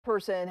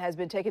person has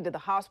been taken to the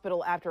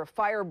hospital after a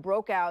fire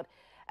broke out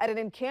at an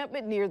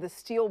encampment near the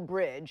Steel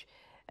Bridge.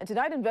 And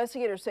tonight,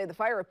 investigators say the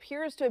fire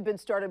appears to have been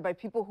started by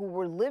people who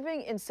were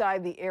living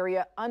inside the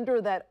area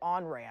under that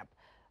on-ramp.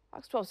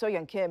 Fox 12's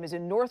So-Young Kim is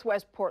in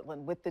Northwest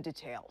Portland with the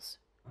details.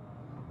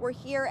 We're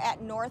here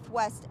at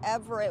Northwest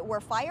Everett, where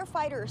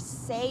firefighters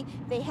say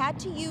they had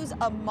to use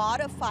a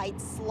modified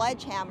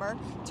sledgehammer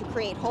to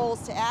create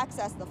holes to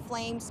access the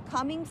flames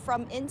coming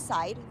from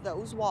inside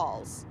those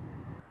walls.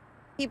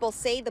 People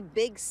say the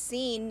big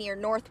scene near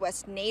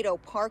Northwest NATO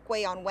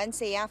Parkway on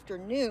Wednesday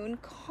afternoon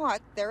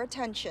caught their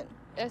attention.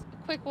 A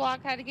quick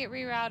walk had to get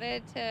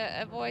rerouted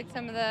to avoid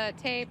some of the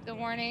tape, the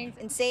warnings.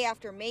 And say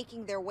after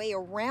making their way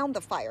around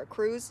the fire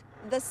crews,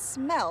 the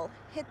smell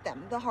hit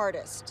them the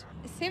hardest.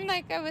 It seemed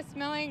like I was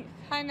smelling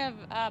kind of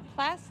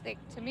plastic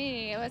to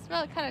me. It was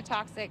smelling kind of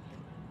toxic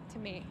to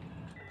me.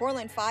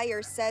 Portland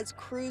Fire says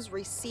crews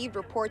received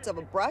reports of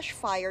a brush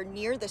fire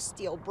near the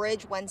Steel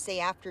Bridge Wednesday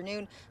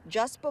afternoon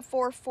just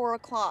before 4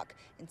 o'clock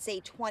and say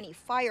 20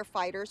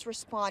 firefighters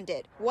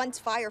responded.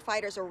 Once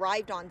firefighters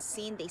arrived on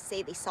scene, they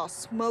say they saw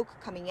smoke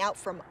coming out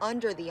from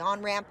under the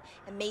on-ramp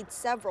and made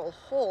several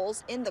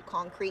holes in the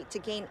concrete to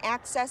gain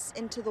access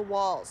into the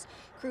walls.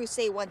 Crews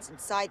say once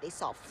inside they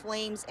saw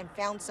flames and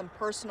found some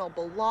personal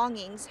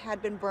belongings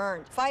had been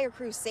burned. Fire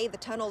crews say the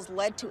tunnels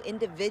led to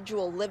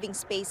individual living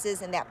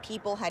spaces and that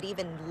people had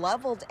even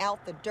leveled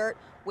out the dirt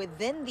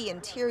within the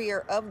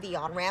interior of the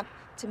on-ramp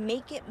to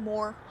make it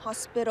more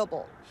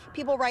hospitable.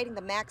 People riding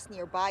the Max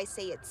nearby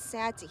say it's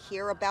sad to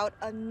hear about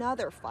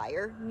another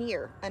fire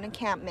near an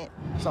encampment.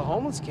 It's a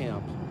homeless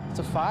camp. It's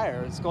a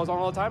fire. It goes on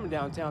all the time in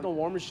downtown. No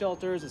warmer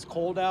shelters. It's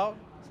cold out,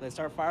 so they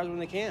start fires when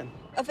they can.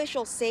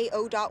 Officials say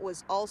ODOT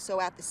was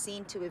also at the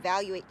scene to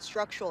evaluate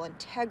structural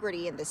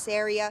integrity in this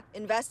area.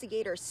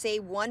 Investigators say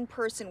one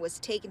person was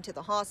taken to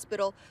the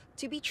hospital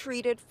to be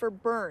treated for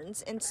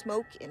burns and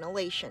smoke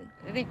inhalation.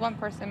 I think one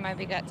person might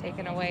be got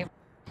taken away.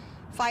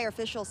 Fire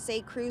officials say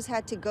crews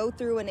had to go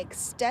through an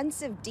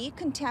extensive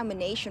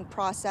decontamination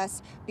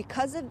process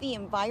because of the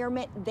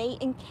environment they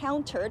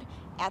encountered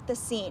at the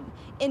scene.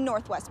 In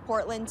Northwest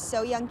Portland,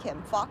 So-Young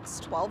Kim, Fox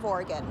 12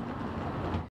 Oregon.